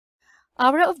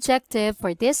Our objective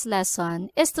for this lesson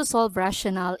is to solve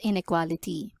rational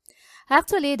inequality.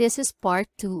 Actually, this is part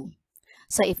 2.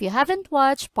 So if you haven't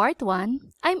watched part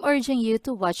 1, I'm urging you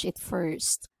to watch it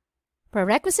first.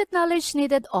 Prerequisite knowledge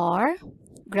needed are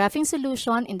graphing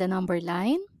solution in the number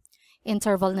line,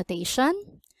 interval notation,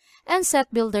 and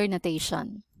set builder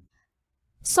notation.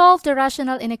 Solve the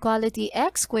rational inequality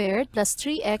x squared plus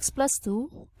 3x plus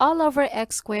 2 all over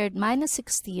x squared minus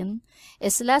 16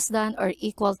 is less than or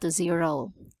equal to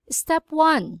 0. Step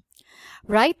 1.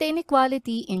 Write the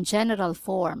inequality in general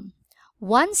form.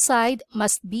 One side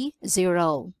must be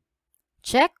 0.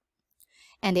 Check.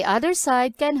 And the other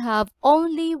side can have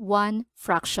only one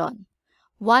fraction.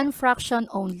 One fraction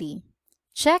only.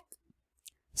 Check.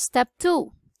 Step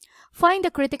 2. Find the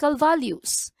critical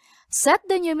values. Set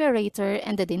the numerator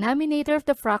and the denominator of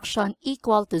the fraction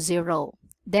equal to 0.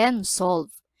 Then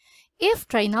solve. If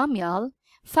trinomial,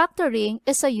 factoring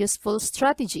is a useful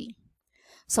strategy.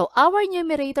 So our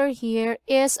numerator here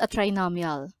is a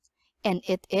trinomial, and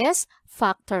it is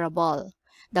factorable.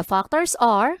 The factors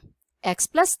are x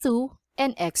plus 2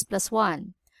 and x plus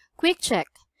 1. Quick check.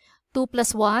 2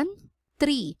 plus 1,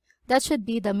 3. That should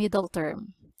be the middle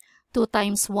term. 2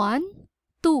 times 1,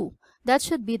 2. That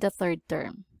should be the third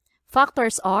term.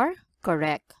 Factors are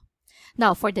correct.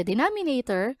 Now, for the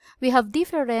denominator, we have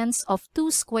difference of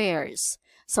 2 squares.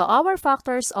 So our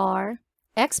factors are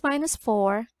x minus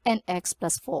 4 and x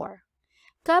plus 4.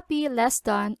 Copy less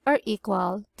than or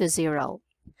equal to 0.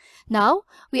 Now,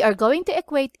 we are going to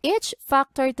equate each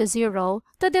factor to 0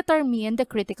 to determine the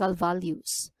critical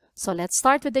values. So let's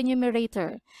start with the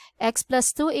numerator. X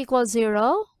plus 2 equals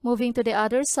 0. Moving to the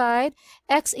other side,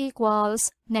 x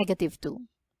equals negative 2.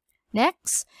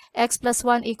 Next, x plus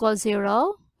 1 equals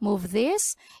 0. Move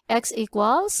this. X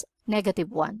equals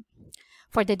negative 1.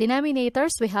 For the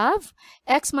denominators, we have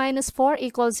x minus 4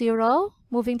 equals 0.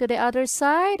 Moving to the other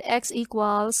side, x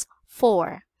equals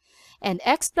 4. And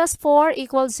x plus 4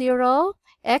 equals 0.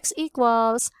 X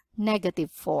equals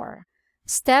negative 4.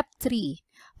 Step 3.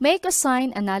 Make a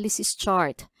sign analysis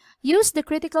chart. Use the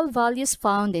critical values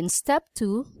found in Step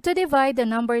 2 to divide the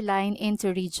number line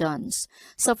into regions.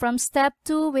 So from Step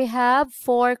 2, we have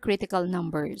 4 critical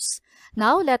numbers.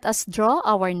 Now let us draw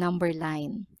our number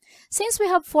line. Since we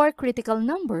have 4 critical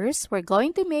numbers, we're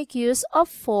going to make use of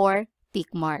 4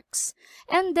 tick marks.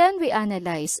 And then we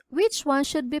analyze which one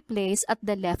should be placed at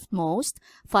the leftmost,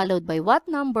 followed by what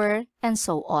number, and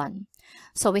so on.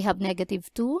 So we have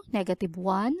negative 2, negative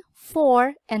 1,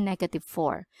 4, and negative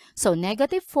 4. So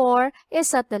negative 4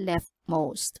 is at the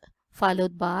leftmost,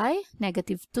 followed by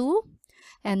negative 2,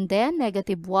 and then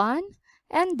negative 1,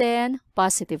 and then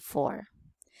positive 4.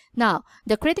 Now,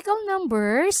 the critical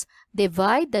numbers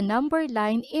divide the number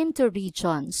line into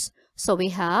regions. So we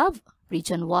have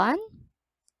region 1,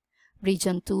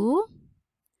 region 2,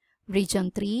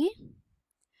 region 3,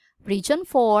 region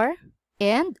 4,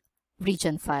 and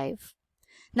region 5.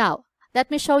 Now,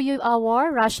 let me show you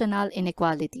our rational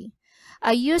inequality.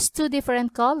 I used 2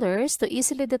 different colors to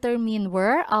easily determine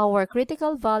where our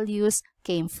critical values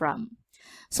came from.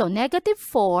 So negative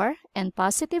 4 and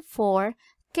positive 4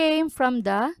 came from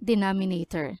the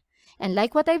denominator. And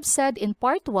like what I've said in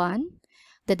part 1,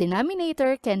 the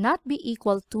denominator cannot be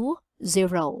equal to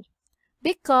 0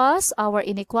 because our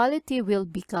inequality will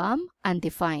become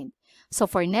undefined. So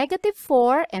for negative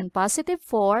 4 and positive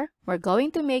 4, we're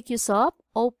going to make use of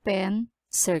open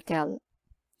circle.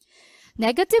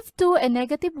 Negative 2 and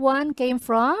negative 1 came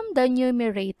from the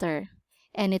numerator.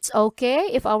 And it's okay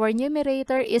if our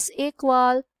numerator is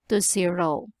equal to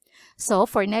 0. So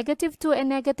for negative 2 and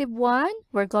negative 1,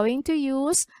 we're going to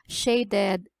use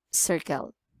shaded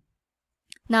circle.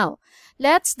 Now,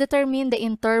 let's determine the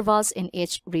intervals in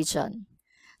each region.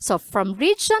 So from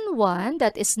region 1,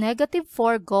 that is negative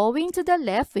 4 going to the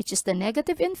left, which is the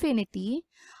negative infinity,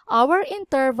 our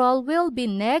interval will be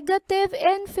negative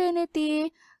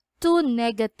infinity to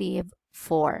negative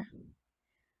 4.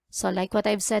 So like what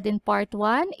I've said in part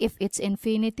 1, if it's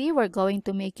infinity, we're going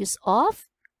to make use of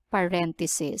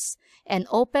parentheses. And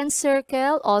open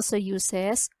circle also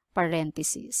uses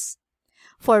parentheses.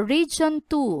 For region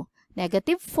 2,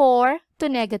 negative 4 to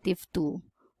negative 2.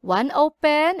 1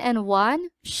 open and 1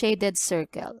 shaded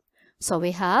circle. So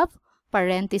we have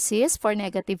parentheses for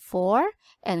negative 4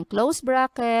 and close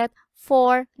bracket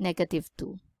for negative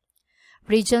 2.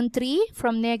 Region 3,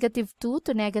 from negative 2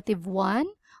 to negative 1,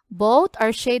 both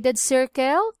are shaded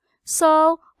circle,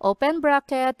 so open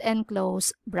bracket and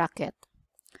close bracket.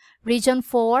 Region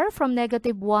 4, from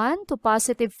negative 1 to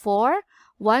positive 4,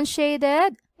 1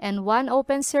 shaded and 1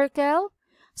 open circle.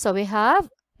 So we have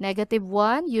negative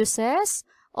 1 uses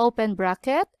open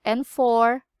bracket and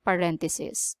 4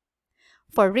 parentheses.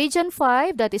 For region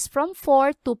 5, that is from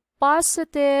 4 to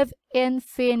positive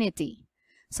infinity.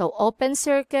 So open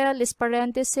circle is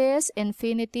parenthesis,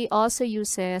 infinity also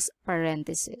uses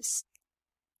parenthesis.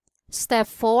 Step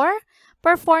 4,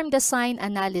 perform the sign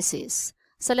analysis.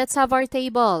 So let's have our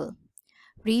table.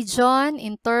 Region,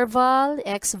 interval,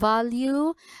 x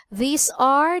value. These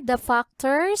are the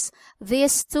factors.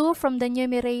 These two from the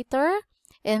numerator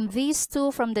and these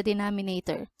two from the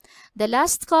denominator. The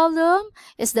last column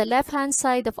is the left-hand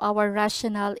side of our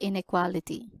rational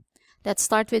inequality. Let's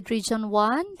start with region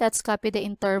 1. Let's copy the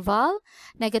interval,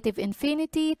 negative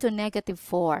infinity to negative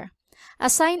 4.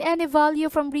 Assign any value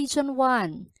from region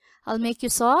 1. I'll make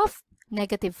use of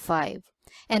negative 5.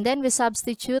 And then we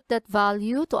substitute that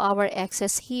value to our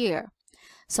x's here.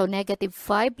 So negative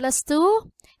 5 plus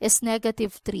 2 is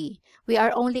negative 3. We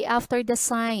are only after the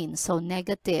sign, so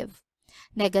negative.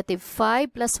 Negative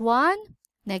 5 plus 1,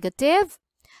 negative.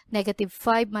 Negative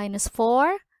 5 minus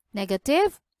 4,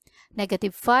 negative.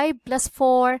 Negative 5 plus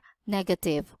 4,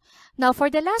 negative. Now for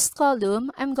the last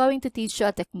column, I'm going to teach you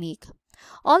a technique.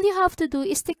 All you have to do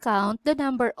is to count the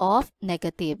number of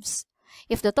negatives.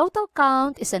 If the total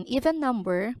count is an even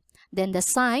number, then the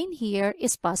sign here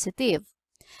is positive.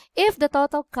 If the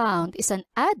total count is an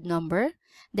odd number,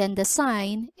 then the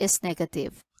sign is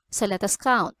negative. So let us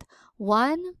count.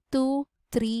 1, 2,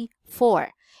 3, 4.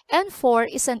 And 4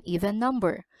 is an even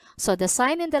number. So the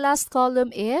sign in the last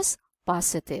column is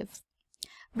positive.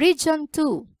 Region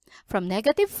 2, from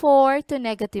negative 4 to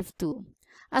negative 2.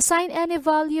 Assign any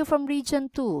value from region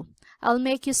 2. I'll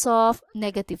make use of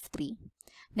negative 3.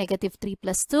 Negative 3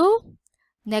 plus 2,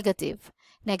 negative.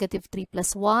 Negative 3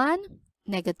 plus 1,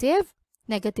 negative.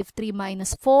 Negative 3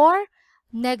 minus 4,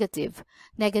 negative.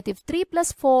 Negative 3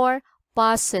 plus 4,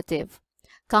 positive.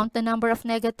 Count the number of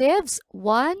negatives.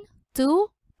 1, 2,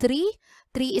 3.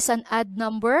 3 is an odd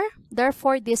number.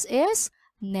 Therefore, this is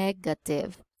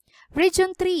negative.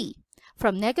 Region 3,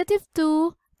 from negative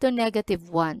 2 to negative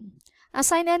 1.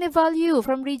 Assign any value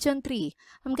from region 3.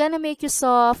 I'm gonna make use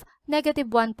of negative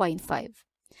 1.5.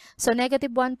 So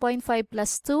negative 1.5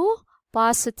 plus 2,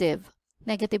 positive.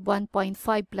 Negative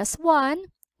 1.5 plus 1,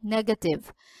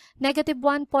 negative. Negative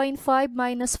 1.5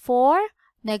 minus 4,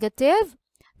 negative.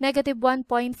 Negative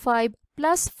 1.5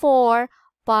 plus 4,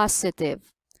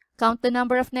 positive. Count the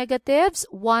number of negatives.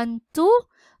 1, 2.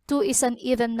 2 is an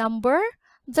even number.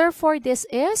 Therefore, this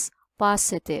is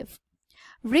positive.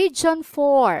 Region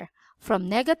 4, from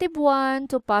negative 1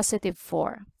 to positive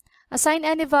 4. Assign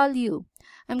any value.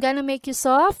 I'm going to make use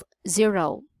of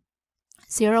 0.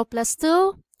 0 plus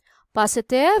 2,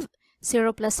 positive.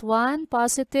 0 plus 1,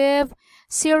 positive.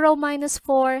 0 minus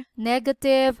 4,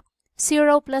 negative.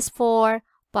 0 plus 4,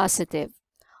 positive.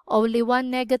 Only one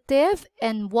negative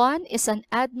and 1 is an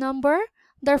odd number.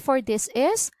 Therefore, this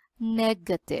is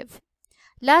negative.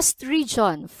 Last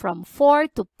region, from 4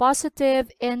 to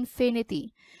positive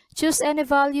infinity. Choose any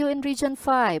value in region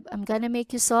 5. I'm going to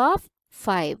make use of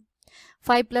 5.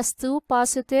 5 plus 2,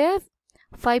 positive.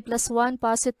 5 plus 1,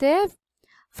 positive.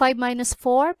 5 minus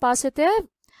 4, positive.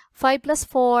 5 plus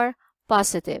 4,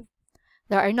 positive.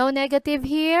 There are no negative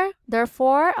here.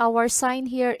 Therefore, our sign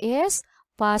here is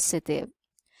positive.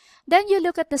 Then you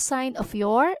look at the sign of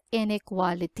your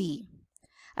inequality.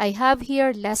 I have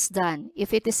here less than.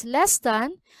 If it is less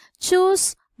than,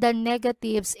 choose the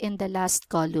negatives in the last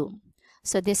column.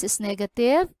 So this is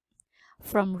negative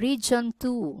from region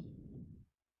 2.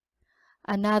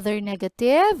 Another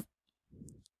negative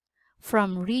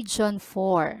from region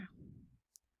 4.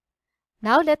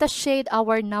 Now let us shade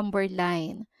our number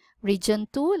line. Region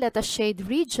 2, let us shade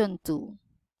region 2.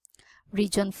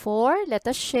 Region 4, let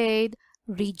us shade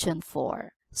region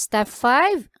 4. Step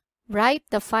 5, write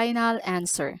the final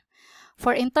answer.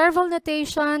 For interval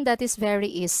notation, that is very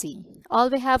easy. All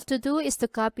we have to do is to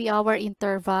copy our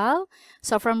interval.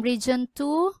 So from region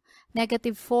 2,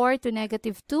 negative 4 to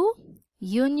negative 2.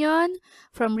 Union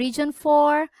from region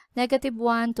 4, negative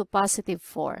 1 to positive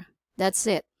 4. That's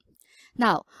it.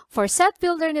 Now, for set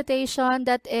builder notation,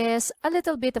 that is a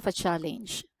little bit of a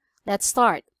challenge. Let's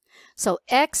start. So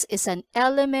x is an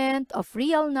element of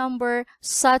real number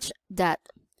such that.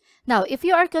 Now, if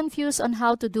you are confused on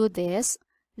how to do this,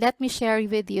 let me share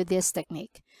with you this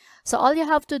technique. So all you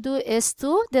have to do is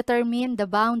to determine the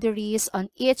boundaries on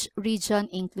each region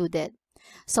included.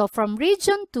 So from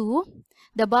region 2,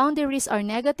 the boundaries are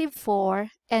negative 4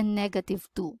 and negative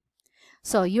 2.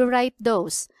 So you write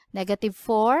those. Negative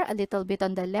 4, a little bit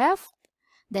on the left.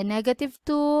 The negative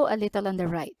 2, a little on the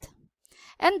right.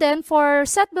 And then for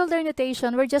set builder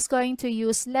notation, we're just going to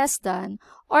use less than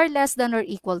or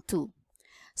equal to.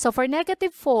 So for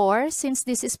negative 4, since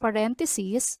this is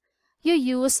parentheses, you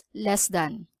use less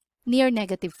than. near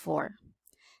negative 4.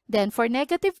 Then for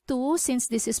negative 2, since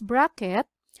this is bracket,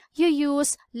 you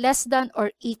use less than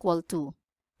or equal to,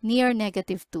 near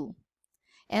negative 2.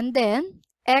 And then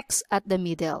x at the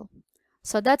middle.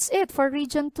 So that's it for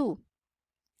region 2.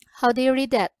 How do you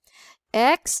read that?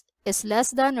 X is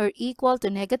less than or equal to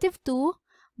negative 2,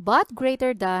 but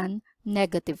greater than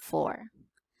negative 4.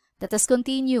 Let us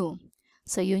continue.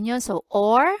 So union, so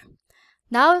or.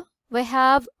 Now we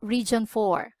have region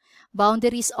 4.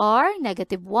 Boundaries are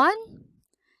negative 1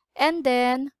 and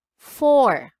then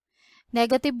 4.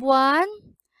 Negative 1,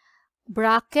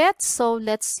 bracket, so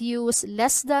let's use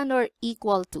less than or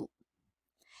equal to.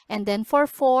 And then for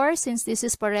 4, since this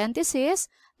is parenthesis,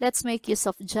 let's make use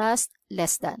of just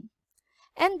less than.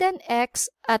 And then x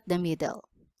at the middle.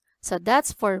 So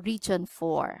that's for region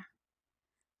 4.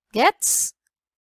 Gets?